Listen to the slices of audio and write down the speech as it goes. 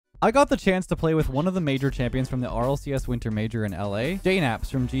I got the chance to play with one of the major champions from the RLCS Winter Major in LA, JNaps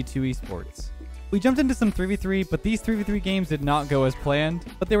from G2 Esports. We jumped into some 3v3, but these 3v3 games did not go as planned,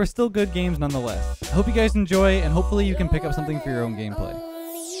 but they were still good games nonetheless. I hope you guys enjoy, and hopefully you can pick up something for your own gameplay.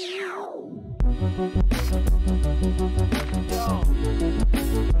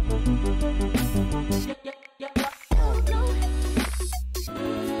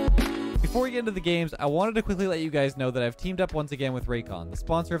 Before we get into the games, I wanted to quickly let you guys know that I've teamed up once again with Raycon, the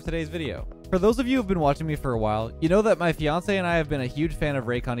sponsor of today's video. For those of you who have been watching me for a while, you know that my fiance and I have been a huge fan of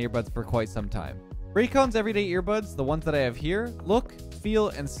Raycon earbuds for quite some time. Raycon's everyday earbuds, the ones that I have here, look, feel,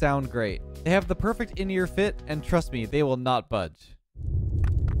 and sound great. They have the perfect in-ear fit, and trust me, they will not budge.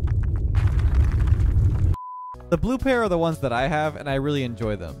 The blue pair are the ones that I have, and I really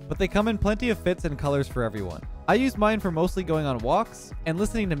enjoy them, but they come in plenty of fits and colors for everyone. I use mine for mostly going on walks, and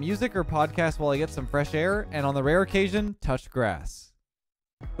listening to music or podcasts while I get some fresh air, and on the rare occasion, touch grass.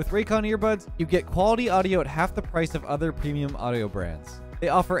 With Raycon earbuds, you get quality audio at half the price of other premium audio brands. They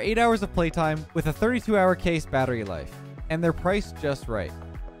offer 8 hours of playtime with a 32-hour case battery life, and they're priced just right.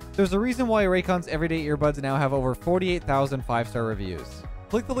 There's a reason why Raycon's everyday earbuds now have over 48,000 5-star reviews.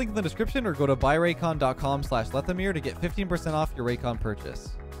 Click the link in the description or go to buyraycon.com/Lethamyr to get 15% off your Raycon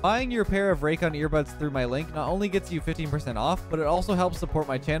purchase. Buying your pair of Raycon earbuds through my link not only gets you 15% off, but it also helps support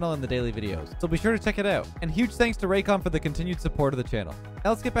my channel and the daily videos, so be sure to check it out. And huge thanks to Raycon for the continued support of the channel.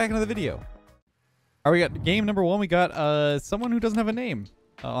 Now let's get back into the video. Alright, we got game number 1. We got someone who doesn't have a name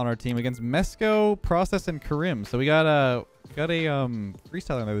on our team against Mesco, Process, and Karim. So we got a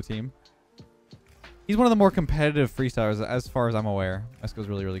freestyler on the other team. He's one of the more competitive freestylers as far as I'm aware. Mesco's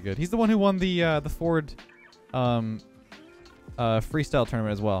really, really good. He's the one who won the Ford freestyle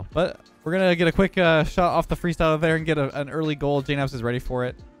tournament as well. But we're going to get a quick shot off the freestyler there and get an early goal. JNaps is ready for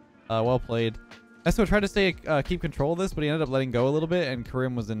it. Well played. Mesco tried to keep control of this, but he ended up letting go a little bit, and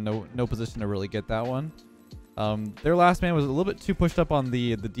Karim was in no position to really get that one. Their last man was a little bit too pushed up on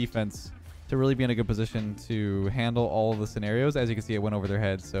the defense to really be in a good position to handle all of the scenarios. As you can see, it went over their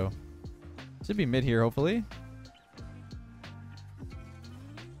heads, so should be mid here, hopefully.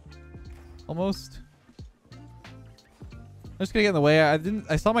 Almost. I'm just gonna get in the way.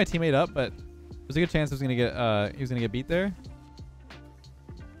 I saw my teammate up, but there's a good chance he was gonna get beat there.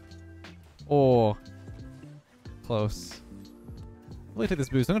 Oh, close. Let me take this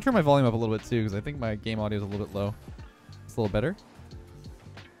boost. I'm gonna turn my volume up a little bit too, because I think my game audio is a little bit low. It's a little better.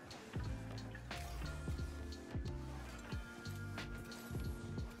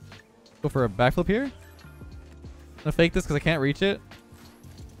 Go for a backflip here. I'm gonna fake this because I can't reach it.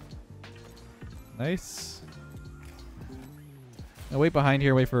 Nice. I'll wait behind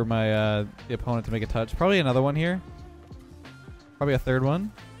here, wait for my the opponent to make a touch. Probably another one here. Probably a third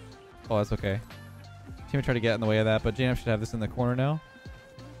one. Oh, that's okay. Team tried to get in the way of that, but JNaps should have this in the corner now.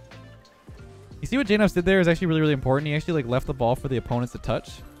 You see what JNaps did there is actually really, really important. He actually left the ball for the opponents to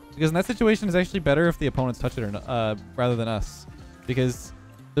touch, because in that situation it's actually better if the opponents touch it or not, rather than us, because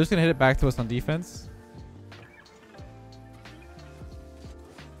they're just gonna hit it back to us on defense.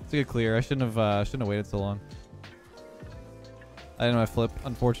 It's a good clear. I shouldn't have waited so long. I didn't know I flip,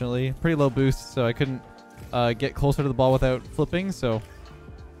 unfortunately. Pretty low boost, so I couldn't get closer to the ball without flipping. So I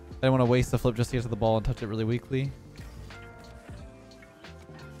didn't want to waste the flip just to get to the ball and touch it really weakly.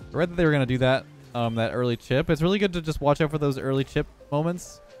 I read that they were gonna do that that early chip. It's really good to just watch out for those early chip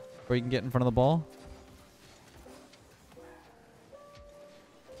moments where you can get in front of the ball.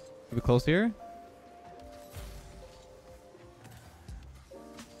 Keep it close here.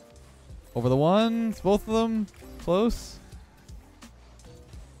 Over the ones, both of them close.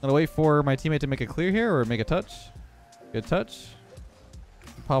 I'm gonna wait for my teammate to make a clear here or make a touch. Good touch.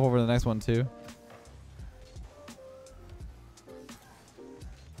 Pop over to the next one too.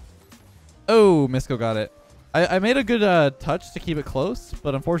 Oh, Misco got it. I made a good touch to keep it close,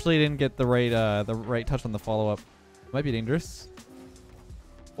 but unfortunately didn't get the right touch on the follow up. Might be dangerous.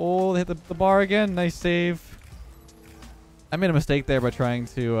 Oh, they hit the bar again. Nice save. I made a mistake there by trying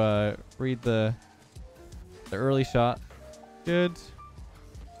to read the early shot. Good.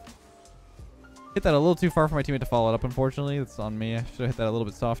 Hit that a little too far for my teammate to follow it up, unfortunately. That's on me. I should have hit that a little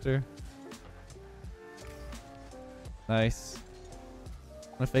bit softer. Nice.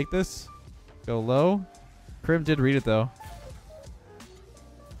 I'm gonna fake this. Go low. Karim did read it though.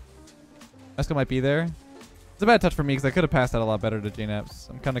 Mesco might be there. It's a bad touch for me because I could have passed that a lot better to JNaps.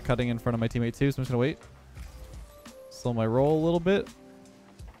 I'm kind of cutting in front of my teammate too, so I'm just gonna wait. Slow my roll a little bit.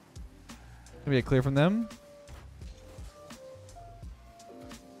 Gonna be a clear from them.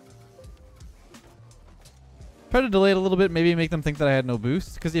 Try to delay it a little bit, maybe make them think that I had no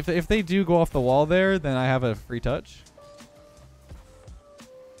boost. Because if they do go off the wall there, then I have a free touch.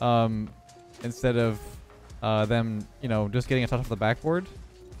 instead of them, you know, just getting a touch off the backboard.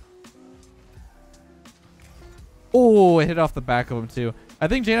 Oh, it hit off the back of him too. I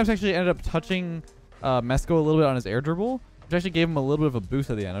think Janaps actually ended up touching Mesco a little bit on his air dribble, which actually gave him a little bit of a boost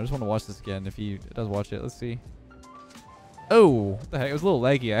at the end. I just want to watch this again if he does watch it. Let's see. Oh, what the heck? It was a little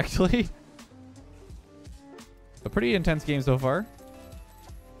laggy actually. A pretty intense game so far.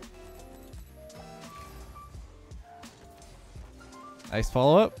 Nice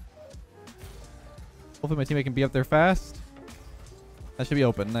follow-up. Hopefully my teammate can be up there fast. That should be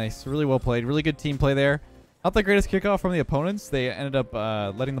open. Nice. Really well played. Really good team play there. Not the greatest kickoff from the opponents. They ended up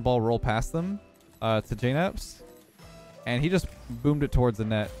letting the ball roll past them to Jnaps. And he just boomed it towards the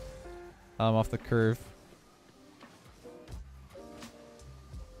net off the curve.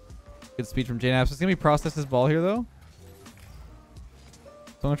 Good speed from Jnaps. It's going to be process his ball here, though.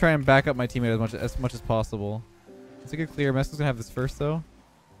 So I'm going to try and back up my teammate as much as possible. It's a good clear. Mesco's going to have this first, though.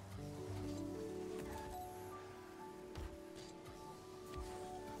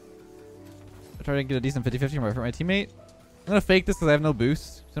 I try to get a decent 50-50 for my teammate. I'm going to fake this because I have no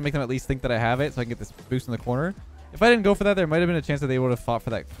boost. Just going to make them at least think that I have it so I can get this boost in the corner. If I didn't go for that, there might have been a chance that they would have fought for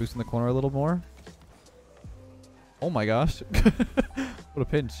that boost in the corner a little more. Oh my gosh. What a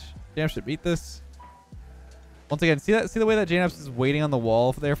pinch. Jnaps should beat this. Once again, see the way that Jnaps is waiting on the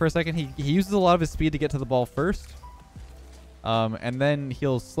wall there for a second? He uses a lot of his speed to get to the ball first. And then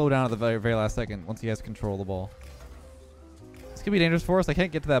he'll slow down at the very, very last second once he has control of the ball. This could be dangerous for us. I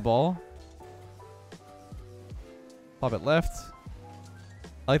can't get to that ball. Pop it left.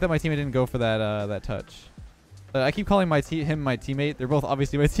 I like that my teammate didn't go for that that touch. But I keep calling him my teammate. They're both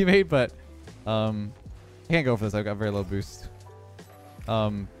obviously my teammate, but I can't go for this. I've got very low boost.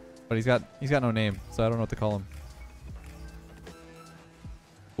 But he's got no name, so I don't know what to call him.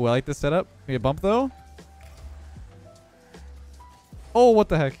 Oh, I like this setup. Maybe a bump though. Oh, what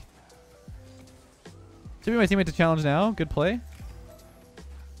the heck? Should be my teammate to challenge now. Good play.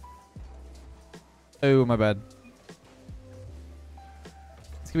 Oh, my bad.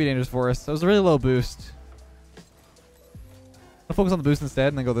 This could be dangerous for us. That was a really low boost. I'll focus on the boost instead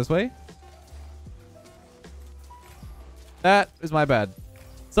and then go this way. That is my bad.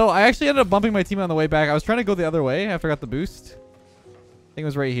 So I actually ended up bumping my teammate on the way back. I was trying to go the other way after I got the boost. I think it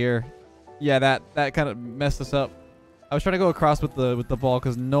was right here. Yeah, that kind of messed us up. I was trying to go across with the ball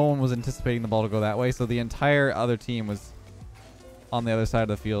because no one was anticipating the ball to go that way. So the entire other team was on the other side of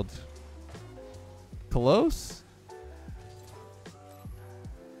the field. Close?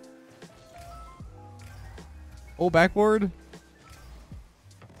 Oh, backboard.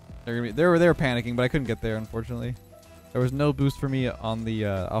 They were panicking, but I couldn't get there, unfortunately. There was no boost for me on the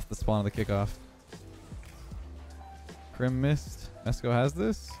off the spawn of the kickoff. Crim missed. Mesco has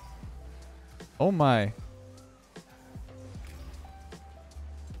this. Oh my.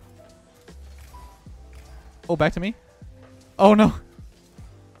 Oh, back to me. Oh no.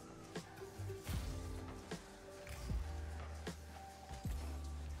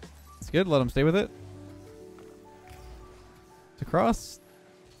 It's good. Let him stay with it. It's across.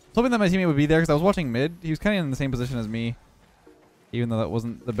 I was hoping that my teammate would be there because I was watching mid. He was kind of in the same position as me, even though that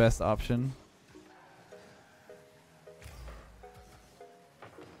wasn't the best option.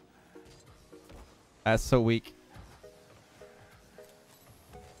 That's so weak.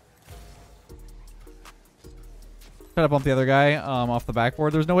 Try to bump the other guy off the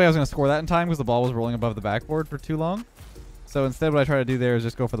backboard. There's no way I was going to score that in time because the ball was rolling above the backboard for too long. So instead what I try to do there is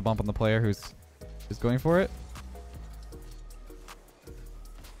just go for the bump on the player who's going for it.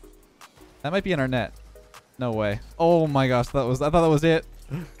 That might be in our net. No way. Oh my gosh, I thought that was it.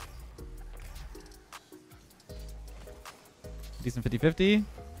 Decent 50-50.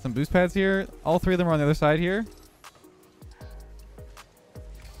 Some boost pads here. All three of them are on the other side here.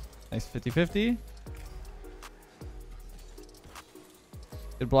 Nice 50-50.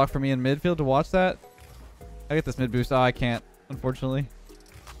 Good block for me in midfield to watch that. I get this mid boost. Oh, I can't, unfortunately.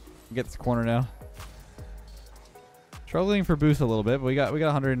 Get this corner now. Struggling for boost a little bit, but we got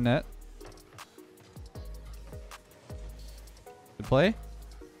 100 in net. Good play.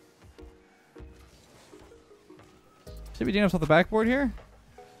 Should be doing us off the backboard here.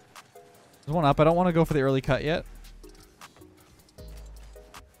 There's one up. I don't want to go for the early cut yet.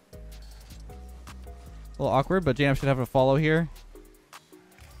 A little awkward, but Jam should have a follow here.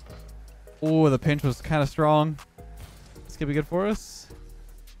 Oh, the pinch was kind of strong. This could be good for us.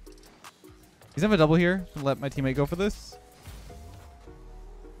 He's having a double here. Should let my teammate go for this.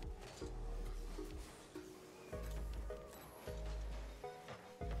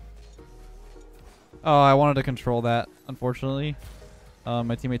 Oh, I wanted to control that, unfortunately.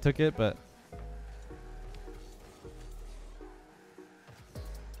 My teammate took it, but...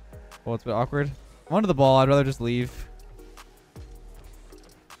 Oh, it's a bit awkward. I'm under the ball. I'd rather just leave.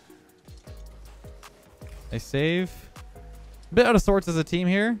 I save. A bit out of sorts as a team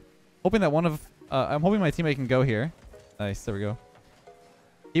here. Hoping that one of... I'm hoping my teammate can go here. Nice. There we go.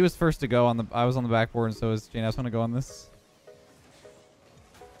 He was first to go on the... I was on the backboard, and so is Jane. I just want to go on this.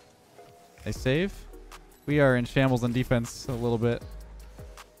 I save. We are in shambles on defense a little bit.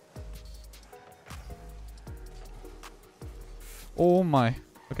 Oh my.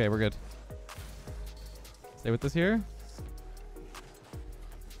 Okay, we're good. Stay with this here.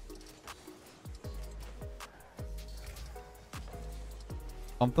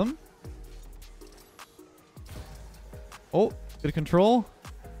 Bump them. Oh, good control.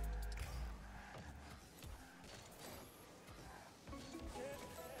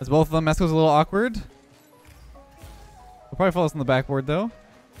 As both of them, Mesco's a little awkward. We'll probably follow us on the backboard though.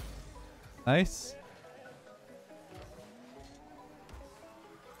 Nice.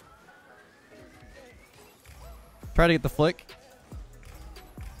 Try to get the flick.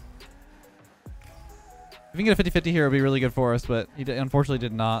 If we can get a 50-50 here, it would be really good for us, but he unfortunately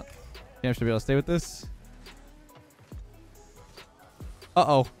did not. Damn, should be able to stay with this.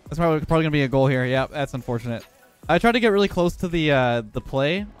 Uh-oh. That's probably going to be a goal here. Yeah, that's unfortunate. I tried to get really close to the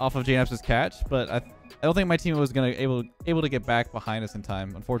play off of JNF's catch, but I don't think my team was going to able to get back behind us in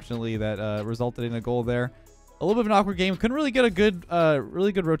time. Unfortunately, that resulted in a goal there. A little bit of an awkward game. Couldn't really get a good,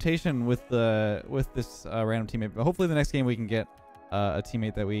 really good rotation with this random teammate. But hopefully, the next game we can get a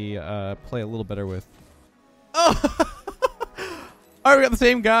teammate that we play a little better with. Oh, all right, we got the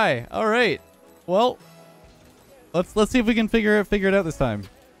same guy. All right, well, let's see if we can figure it out this time.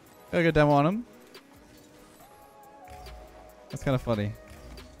 Got a good demo on him. That's kind of funny.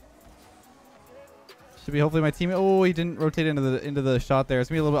 Should be hopefully my teammate. Oh, he didn't rotate into the shot there. It's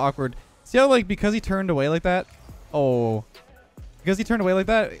gonna be a little bit awkward. See how, like, because he turned away like that? Oh. Because he turned away like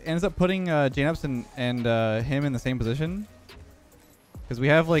that, it ends up putting Jane-Ups and him in the same position. Because we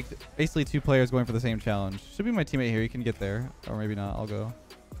have, like, basically two players going for the same challenge. Should be my teammate here. He can get there. Or maybe not. I'll go.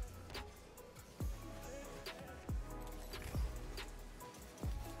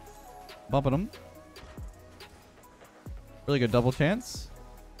 Bumping him. Really good double chance.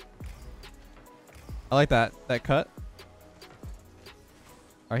 I like that cut.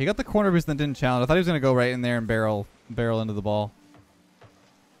 Alright, he got the corner boost and then didn't challenge. I thought he was going to go right in there and barrel into the ball.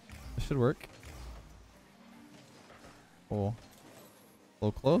 This should work. Cool. A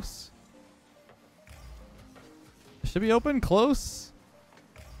little close. It should be open. Close.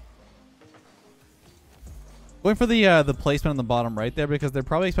 Going for the placement on the bottom right there because they're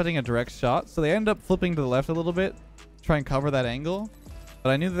probably expecting a direct shot. So they end up flipping to the left a little bit. Try and cover that angle. But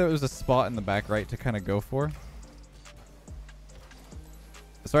I knew there was a spot in the back right to kind of go for.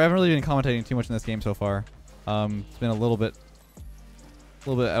 Sorry, I haven't really been commentating too much in this game so far. It's been a little bit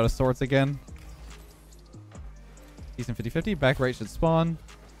out of sorts again. Decent 50-50. Back right should spawn.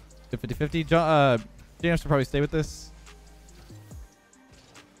 Good 50-50. JNF should probably stay with this.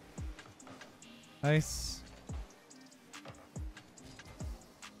 Nice.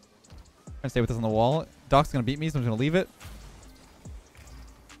 Trying to stay with this on the wall. Doc's going to beat me, so I'm just going to leave it.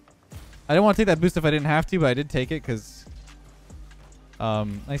 I didn't want to take that boost if I didn't have to, but I did take it because...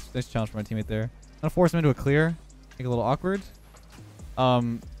 nice challenge for my teammate there. I'm going to force him into a clear. Make it a little awkward.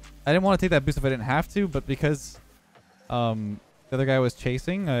 I didn't want to take that boost if I didn't have to, but because the other guy was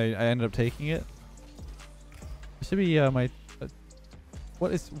chasing, I ended up taking it. It should be my...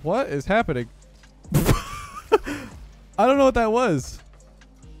 what is happening? I don't know what that was.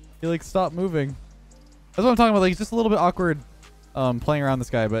 He like stopped moving. That's what I'm talking about. Like, he's just a little bit awkward playing around this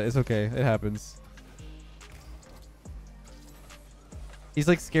guy, but it's okay. It happens. He's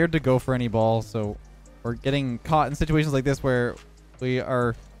like scared to go for any ball, so we're getting caught in situations like this where we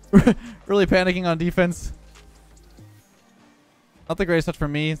are really panicking on defense. Not the greatest touch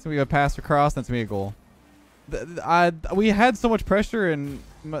from me. So we got passed across, and that's me a goal. We had so much pressure, and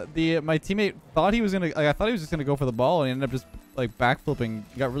my teammate thought he was gonna. Like, I thought he was just gonna go for the ball, and he ended up just like backflipping.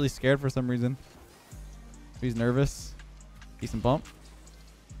 He got really scared for some reason. He's nervous. Decent bump.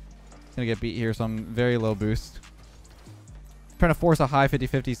 Gonna get beat here, so I'm very low boost. Trying to force a high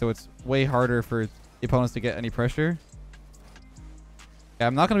 50-50, so it's way harder for the opponents to get any pressure. Yeah,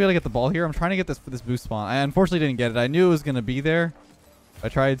 I'm not gonna be able to get the ball here. I'm trying to get this boost spawn. I unfortunately didn't get it. I knew it was gonna be there. I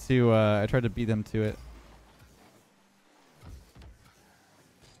tried to beat them to it.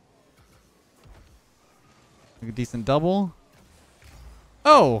 A decent double.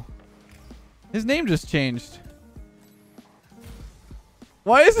 Oh, his name just changed.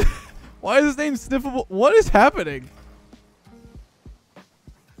 Why is his name Sniffable? What is happening?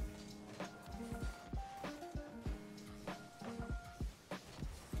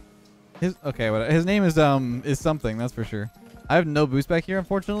 His name is something, that's for sure. I have no boost back here,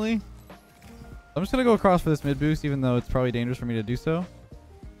 unfortunately. I'm just gonna go across for this mid boost, even though it's probably dangerous for me to do so.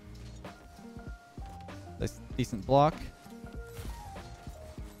 Nice, decent block.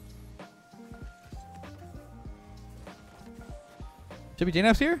 Should be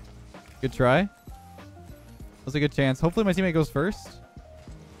JNAPs here. Good try. That's a good chance. Hopefully my teammate goes first.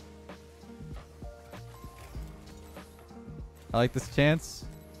 I like this chance.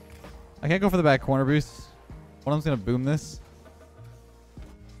 I can't go for the back corner boost. One of them's gonna boom this.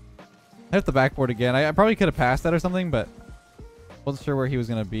 I hit the backboard again. I probably could have passed that or something, but wasn't sure where he was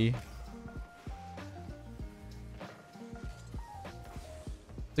gonna be.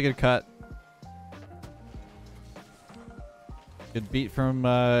 It's a good cut. Good beat from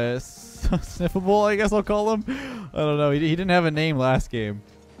Sniffable, I guess I'll call him. I don't know. He didn't have a name last game.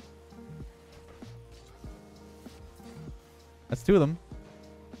 That's two of them.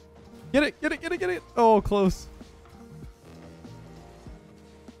 Get it, get it, get it, get it. Oh, close.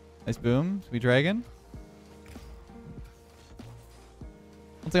 Nice boom. Sweet dragon.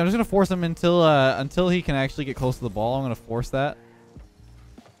 One second, I'm just going to force him until he can actually get close to the ball. I'm going to force that.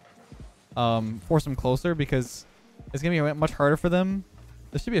 Force him closer because it's going to be much harder for them.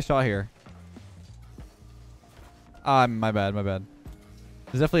 There should be a shot here. My bad, my bad.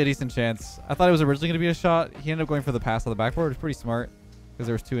 There's definitely a decent chance. I thought it was originally going to be a shot. He ended up going for the pass on the backboard. It was pretty smart because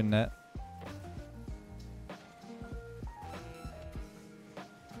there was two in net.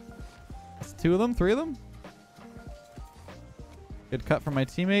 That's two of them, three of them. Good cut from my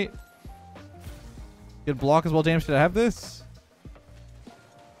teammate. Good block as well. James, should I have this?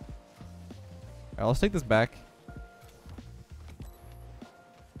 Alright, let's take this back.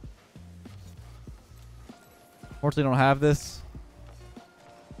 Fortunately, don't have this.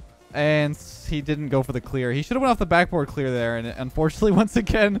 And he didn't go for the clear. He should have went off the backboard clear there. And unfortunately, once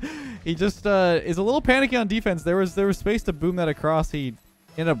again, he just is a little panicky on defense. There was space to boom that across. He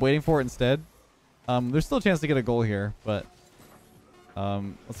ended up waiting for it instead. There's still a chance to get a goal here, but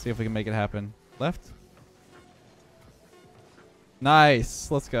let's see if we can make it happen. Left. Nice.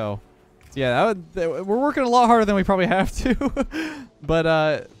 Let's go. So yeah, we're working a lot harder than we probably have to.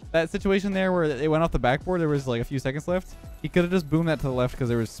 But that situation there where it went off the backboard, there was like a few seconds left. He could have just boomed that to the left because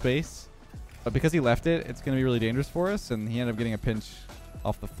there was space. But because he left it, it's going to be really dangerous for us. And he ended up getting a pinch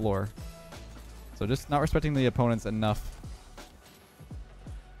off the floor. So just not respecting the opponents enough.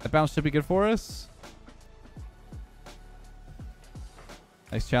 That bounce should be good for us.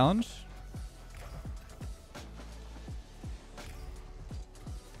 Nice challenge.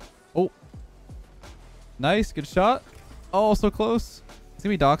 Oh. Nice. Good shot. Oh, so close. It's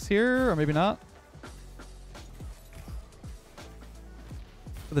going to be docks here, or maybe not.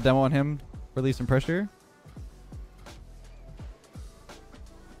 Put the demo on him. Relieve some pressure.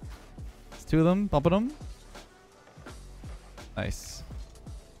 It's two of them. Bumping them. Nice.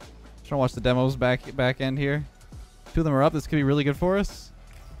 Just trying to watch the demos back end here. Two of them are up. This could be really good for us.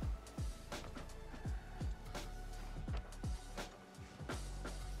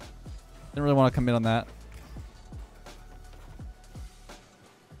 Didn't really want to commit on that.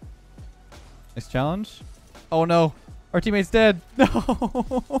 Nice challenge. Oh no. Our teammate's dead. No.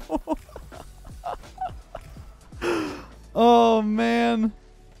 Oh man.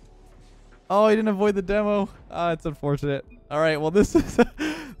 Oh, he didn't avoid the demo. It's unfortunate. All right. Well, this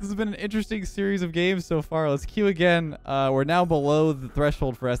has been an interesting series of games so far. Let's queue again. We're now below the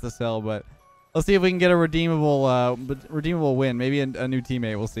threshold for SSL, but let's see if we can get a redeemable win. Maybe a new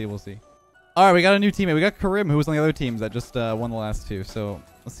teammate. We'll see. We'll see. All right, we got a new teammate. We got Karim, who was on the other teams that just won the last two. So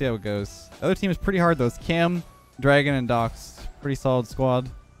let's see how it goes. The other team is pretty hard, though. It's Cam, Dragon, and Docs. Pretty solid squad.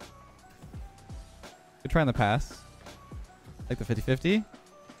 Good try on the pass. Like the 50-50.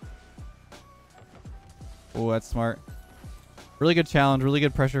 Oh, that's smart. Really good challenge. Really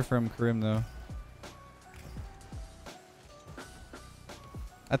good pressure from Karim, though.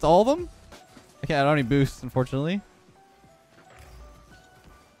 That's all of them? Okay, I don't need boosts, unfortunately.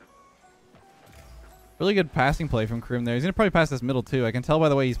 Really good passing play from Karim there. He's going to probably pass this middle, too. I can tell by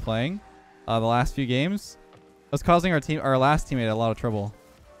the way he's playing the last few games. That's causing our last teammate a lot of trouble.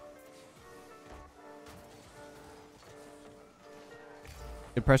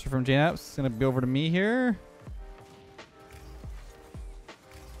 Good pressure from JNAPS. It's going to be over to me here.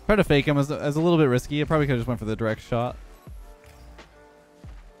 Try to fake him as a little bit risky. I probably could have just went for the direct shot.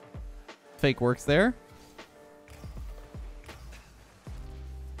 Fake works there.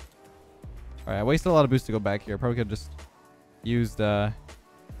 Alright, I wasted a lot of boost to go back here. Probably could have just used my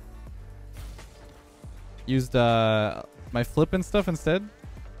flip and stuff instead.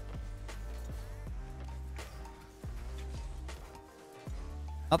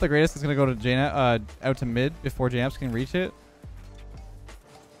 Not the greatest. It's going to go to out to mid before JNaps can reach it.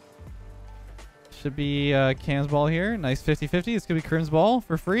 Should be Cam's ball here. Nice 50-50. It's going to be Crim's ball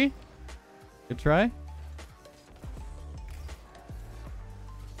for free. Good try.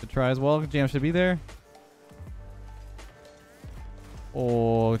 Good try as well. Jam should be there.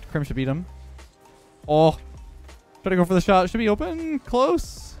 Oh, Crim should beat him. Oh. Try to go for the shot. Should be open.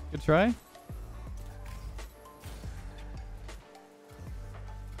 Close. Good try.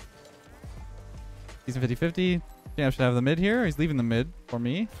 Decent 50-50. Jam should have the mid here. He's leaving the mid for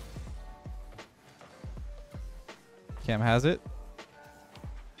me. Cam has it.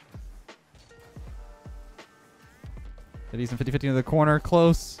 A decent 50-50 into the corner.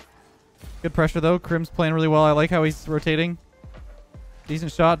 Close. Good pressure, though. Crim's playing really well. I like how he's rotating.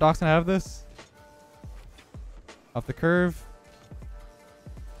 Decent shot. Doc's going to have this. Off the curve.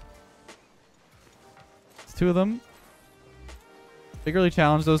 It's two of them. Big early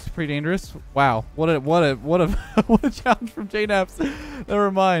challenge. Those are pretty dangerous. Wow. What a what a challenge from JNaps.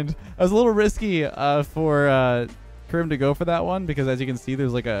 Never mind. I was a little risky for Crim to go for that one because as you can see,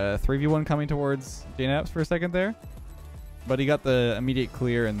 there's like a 3v1 coming towards JNaps for a second there. But he got the immediate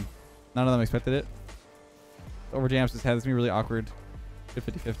clear and none of them expected it. Over JNaps' head. It's going to be really awkward. Good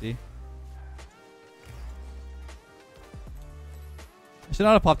 50-50. Should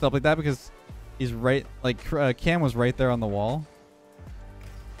not have popped up like that because he's right. Like Cam was right there on the wall.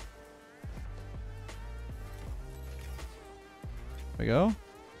 There we go.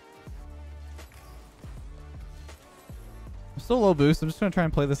 I'm still low boost. I'm just going to try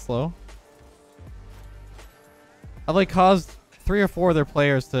and play this slow. I've like caused 3 or 4 of their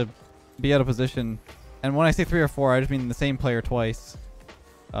players to be out of position. And when I say 3 or 4, I just mean the same player twice.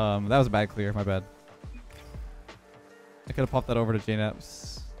 That was a bad clear. My bad. I could have popped that over to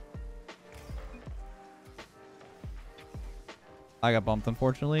JNaps. I got bumped,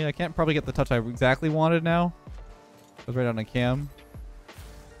 unfortunately. I can't probably get the touch I exactly wanted now. I was right on a Cam.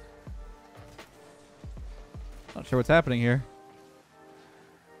 Not sure what's happening here.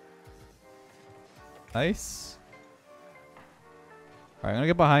 Nice. Alright, I'm going to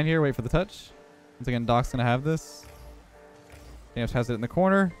get behind here. Wait for the touch. Once again, Doc's going to have this. JNaps has it in the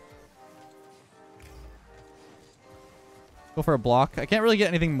corner. Go for a block. I can't really get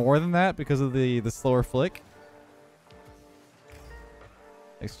anything more than that because of the slower flick.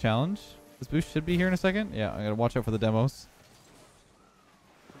 Next challenge. This boost should be here in a second. Yeah, I gotta watch out for the demos.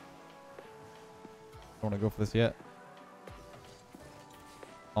 Don't want to go for this yet.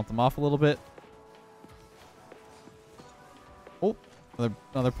 Bump them off a little bit. Oh,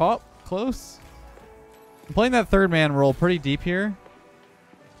 another pop. Close. I'm playing that third man role pretty deep here.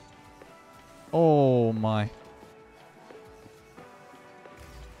 Oh my.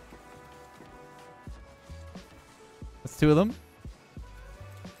 That's 2 of them.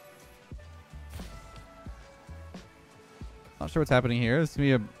 Not sure what's happening here. This is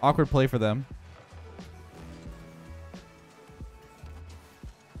going to be an awkward play for them.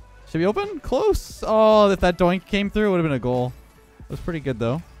 Should be open? Close. Oh, if that doink came through, it would have been a goal. It was pretty good,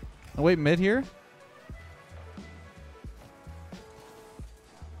 though. I'll wait mid here.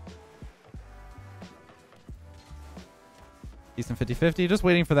 Decent 50-50. Just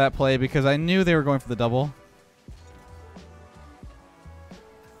waiting for that play because I knew they were going for the double.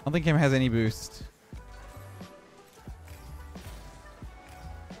 I don't think Cam has any boost.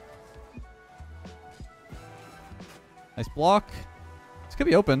 Nice block. This could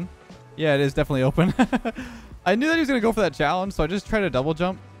be open. Yeah, it is definitely open. I knew that he was going to go for that challenge, so I just tried to double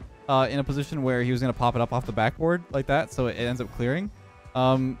jump in a position where he was going to pop it up off the backboard like that, so it ends up clearing.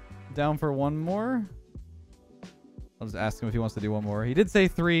 Down for one more. I'll just ask him if he wants to do one more. He did say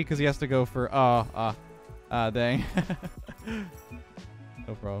 3 because he has to go for... dang.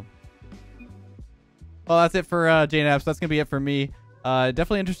 No problem. Well, that's it for JNaps. That's going to be it for me.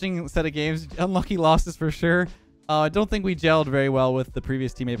 Definitely interesting set of games. Unlucky losses for sure. I don't think we gelled very well with the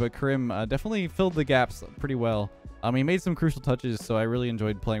previous teammate, but Crim definitely filled the gaps pretty well. He made some crucial touches, so I really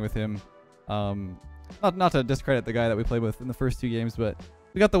enjoyed playing with him. Not to discredit the guy that we played with in the first 2 games, but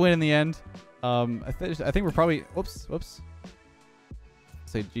we got the win in the end. I think we're probably... Whoops.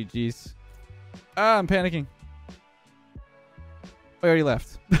 Say GG's. I'm panicking. I already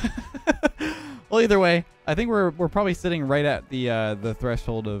left. Well, either way, I think we're probably sitting right at the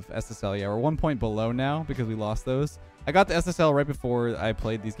threshold of SSL. Yeah, we're 1 point below now because we lost those. I got the SSL right before I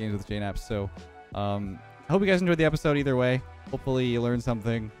played these games with JNaps, so I hope you guys enjoyed the episode either way. Hopefully you learned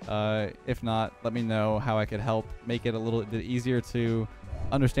something. If not, let me know how I could help make it a little bit easier to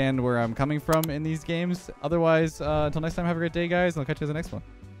understand where I'm coming from in these games. Otherwise, until next time, have a great day, guys, and I'll catch you in the next one.